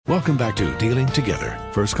Welcome back to Dealing Together.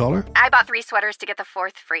 First caller? I bought 3 sweaters to get the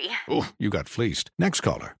 4th free. Oh, you got fleeced. Next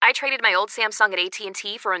caller? I traded my old Samsung at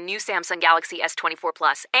AT&T for a new Samsung Galaxy S24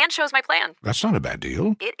 Plus and chose my plan. That's not a bad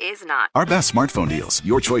deal. It is not. Our best smartphone deals.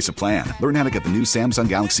 Your choice of plan. Learn how to get the new Samsung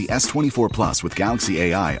Galaxy S24 Plus with Galaxy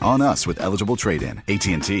AI on us with eligible trade-in.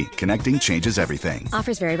 AT&T. Connecting changes everything.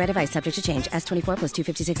 Offers vary by device. Subject to change. S24 plus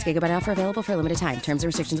 256 gigabyte offer available for a limited time. Terms and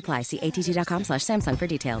restrictions apply. See att.com/Samsung for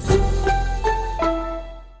details.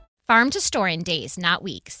 Farm to store in days, not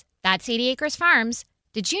weeks. That's 80 Acres Farms.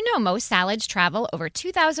 Did you know most salads travel over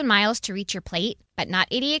 2,000 miles to reach your plate? But not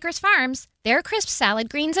 80 Acres Farms. Their crisp salad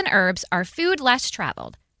greens and herbs are food less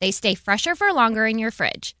traveled. They stay fresher for longer in your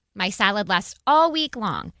fridge. My salad lasts all week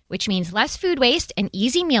long, which means less food waste and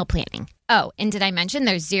easy meal planning. Oh, and did I mention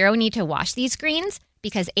there's zero need to wash these greens?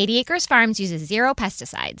 Because 80 Acres Farms uses 0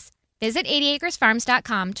 pesticides. Visit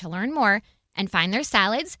 80acresfarms.com to learn more and find their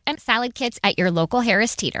salads and salad kits at your local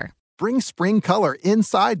Harris Teeter. Bring spring color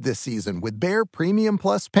inside this season with Behr Premium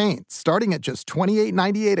Plus paint, starting at just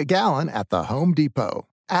 $28.98 a gallon at the Home Depot.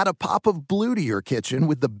 Add a pop of blue to your kitchen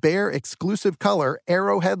with the Behr exclusive color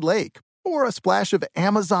Arrowhead Lake, or a splash of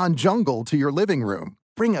Amazon Jungle to your living room.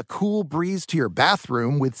 Bring a cool breeze to your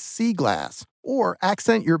bathroom with Sea Glass, or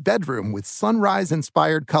accent your bedroom with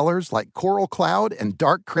sunrise-inspired colors like Coral Cloud and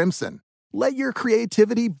Dark Crimson. Let your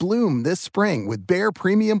creativity bloom this spring with Behr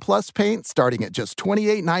Premium Plus paint starting at just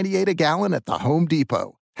 $28.98 a gallon at the Home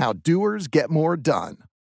Depot. How doers get more done.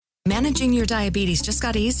 Managing your diabetes just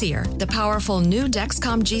got easier. The powerful new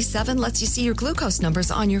Dexcom G7 lets you see your glucose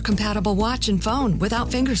numbers on your compatible watch and phone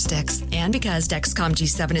without finger sticks. And because Dexcom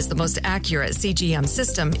G7 is the most accurate CGM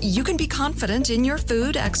system, you can be confident in your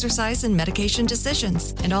food, exercise, and medication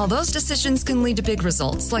decisions. And all those decisions can lead to big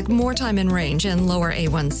results like more time in range and lower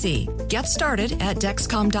A1C. Get started at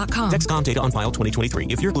Dexcom.com. Dexcom data on file 2023.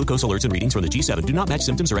 If your glucose alerts and readings from the G7 do not match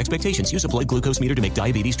symptoms or expectations, use a blood glucose meter to make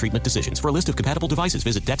diabetes treatment decisions. For a list of compatible devices,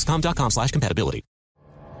 visit Dexcom.com/compatibility.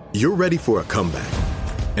 You're ready for a comeback.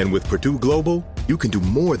 And with Purdue Global, you can do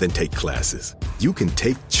more than take classes. You can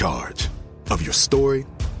take charge of your story,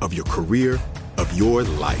 of your career, of your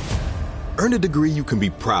life. Earn a degree you can be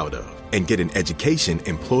proud of and get an education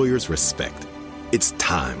employers respect. It's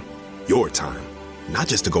time, your time, not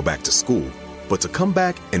just to go back to school, but to come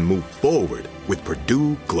back and move forward with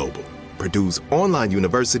Purdue Global, Purdue's online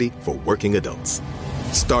university for working adults.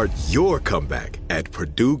 Start your comeback at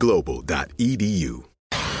purdueglobal.edu.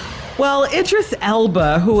 Well, Idris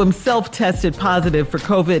Elba, who himself tested positive for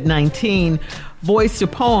COVID-19, voiced a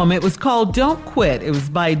poem. It was called Don't Quit. It was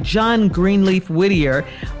by John Greenleaf Whittier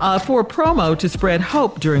for a promo to spread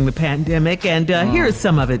hope during the pandemic. And here's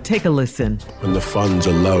some of it. Take a listen. When the funds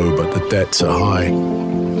are low, but the debts are high,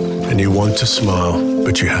 and you want to smile,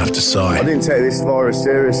 but you have to sigh. I didn't take this virus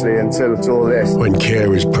seriously until all this. When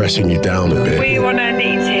care is pressing you down a bit, we wanna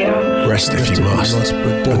need you. Rest if you must,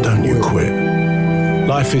 but don't you quit.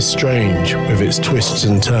 Life is strange with its twists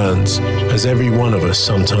and turns, as every one of us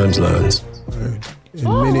sometimes learns. And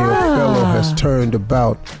many a fellow has turned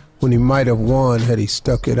about when he might have won had he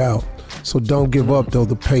stuck it out. So don't give up, though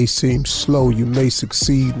the pace seems slow. You may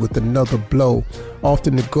succeed with another blow.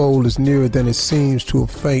 Often the goal is nearer than it seems to a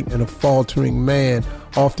faint and a faltering man.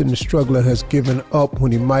 Often the struggler has given up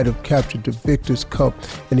when he might have captured the victor's cup.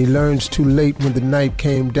 And he learns too late when the night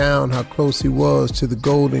came down how close he was to the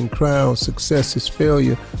golden crown. Success is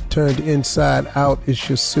failure turned inside out. It's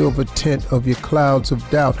your silver tint of your clouds of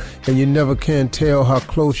doubt. And you never can tell how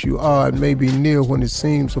close you are. It may be near when it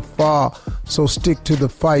seems afar. So stick to the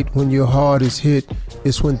fight when your heart is hit.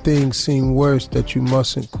 It's when things seem worse that you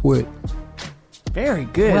mustn't quit. Very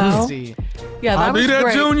good, well, Steve. Yeah, that was that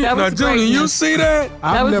great. Junior? That was now, Junior, you see that?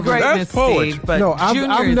 That was greatness, poetry. Steve. But no, I've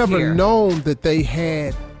never here. known that they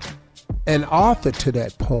had an author to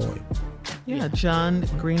that poem. Yeah, John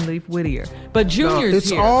Greenleaf Whittier. But Junior's it's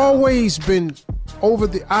here. It's always been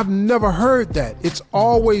I've never heard that. It's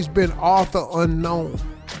always been author unknown.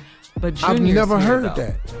 But Junior's I've never here, heard though.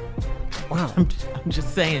 that. Wow. I'm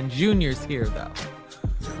just saying, Junior's here though.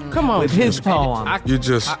 Come on, with his poem. You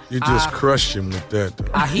just crushed him with that,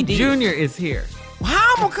 though. He did. Junior is here. Well,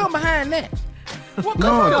 how I'm gonna come behind that? What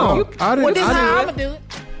No, I didn't. Well, this is how I'm I gonna do it.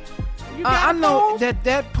 I know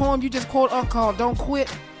that poem you just quoted, called "Don't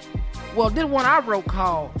Quit." Well, this one I wrote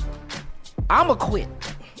called "I'ma Quit."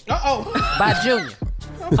 By Junior.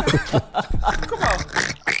 Come on.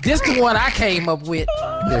 This the one I came up with.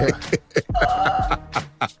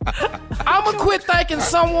 I'ma quit thinking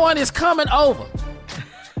someone is coming over.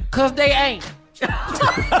 'Cause they ain't.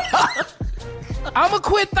 I'ma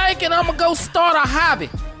quit thinking I'ma go start a hobby.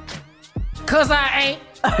 'Cause I ain't.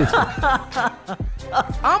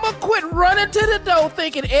 I'm going to quit running to the door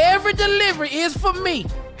thinking every delivery is for me.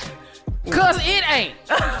 Because it ain't.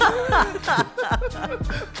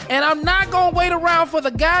 And I'm not going to wait around for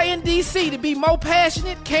the guy in D.C. to be more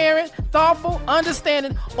passionate, caring, thoughtful,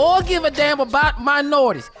 understanding, or give a damn about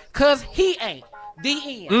minorities. Because he ain't.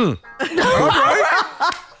 The end.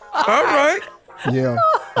 All right. Yeah,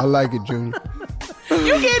 I like it, Junior.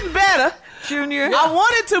 You getting better, Junior. Yeah. I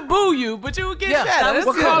wanted to boo you, but you were getting better. That's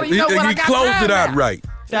good. You know what? I got closed time it out now. right.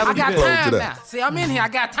 I got time now. See, I'm in here. I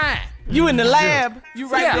got time. You in the lab. You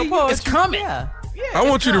write your poetry. It's coming. Yeah. I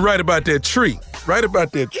want you to write about that tree. Write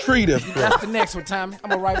about that tree that's the next one, Tommy. I'm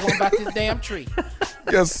going to write one about this damn tree.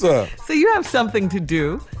 Yes, sir. So you have something to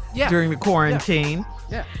do during the quarantine.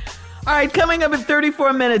 Yeah. All right, coming up in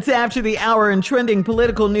 34 minutes after the hour in trending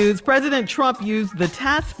political news, President Trump used the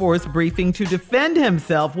task force briefing to defend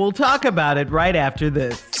himself. We'll talk about it right after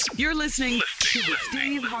this. You're listening to the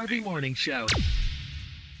Steve Harvey Morning Show.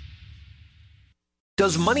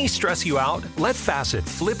 Does money stress you out? Let Facet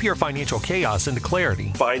flip your financial chaos into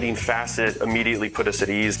clarity. Finding Facet immediately put us at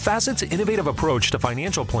ease. Facet's innovative approach to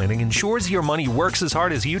financial planning ensures your money works as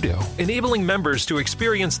hard as you do, enabling members to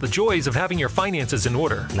experience the joys of having your finances in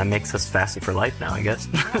order. And that makes us Facet for life now, I guess.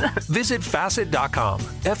 Visit Facet.com,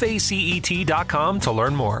 FACET.com to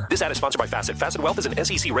learn more. This ad is sponsored by Facet. Facet Wealth is an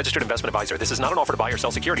SEC registered investment advisor. This is not an offer to buy or sell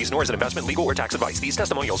securities, nor is it investment, legal, or tax advice. These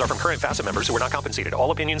testimonials are from current Facet members who are not compensated. All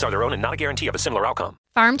opinions are their own and not a guarantee of a similar outcome.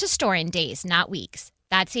 Farm to store in days, not weeks.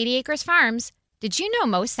 That's 80 Acres Farms. Did you know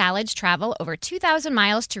most salads travel over 2,000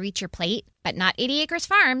 miles to reach your plate? But not 80 Acres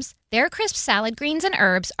Farms. Their crisp salad greens and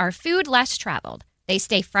herbs are food less traveled. They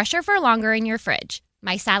stay fresher for longer in your fridge.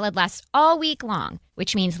 My salad lasts all week long,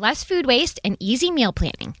 which means less food waste and easy meal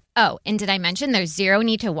planning. Oh, and did I mention there's zero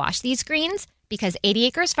need to wash these greens? Because 80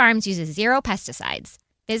 Acres Farms uses zero pesticides.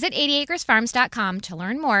 Visit 80acresfarms.com to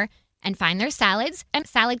learn more and find their salads and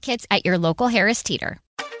salad kits at your local Harris Teeter.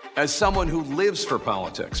 As someone who lives for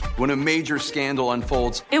politics, when a major scandal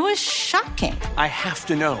unfolds, it was shocking. I have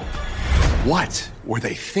to know, what were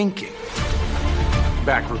they thinking?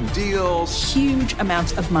 Backroom deals, huge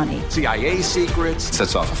amounts of money, CIA secrets,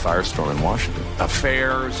 sets off a firestorm in Washington,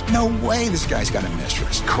 affairs. No way this guy's got a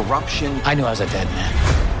mistress. Corruption. I knew I was a dead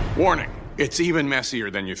man. Warning, it's even messier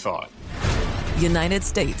than you thought. United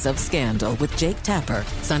States of Scandal with Jake Tapper,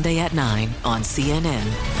 Sunday at 9 on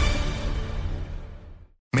CNN.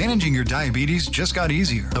 Managing your diabetes just got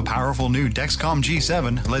easier. The powerful new Dexcom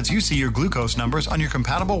G7 lets you see your glucose numbers on your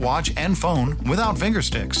compatible watch and phone without finger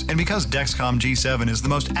sticks. And because Dexcom G7 is the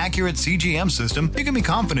most accurate CGM system, you can be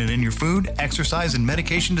confident in your food, exercise, and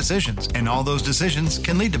medication decisions. And all those decisions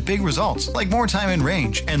can lead to big results, like more time in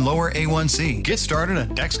range and lower A1C. Get started at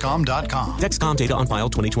Dexcom.com. Dexcom data on file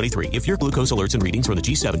 2023. If your glucose alerts and readings from the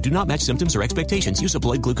G7 do not match symptoms or expectations, use a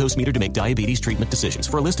blood glucose meter to make diabetes treatment decisions.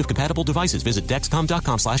 For a list of compatible devices, visit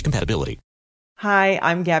Dexcom.com/compatibility. Hi,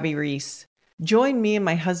 I'm Gabby Reese. Join me and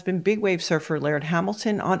my husband, big wave surfer Laird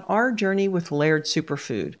Hamilton, on our journey with Laird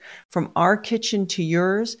Superfood. From our kitchen to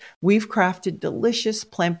yours, we've crafted delicious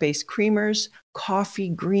plant-based creamers, coffee,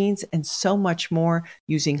 greens, and so much more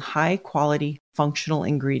using high-quality, functional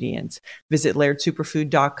ingredients. Visit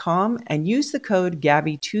LairdSuperfood.com and use the code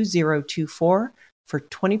GABBY2024 for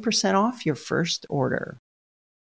 20% off your first order.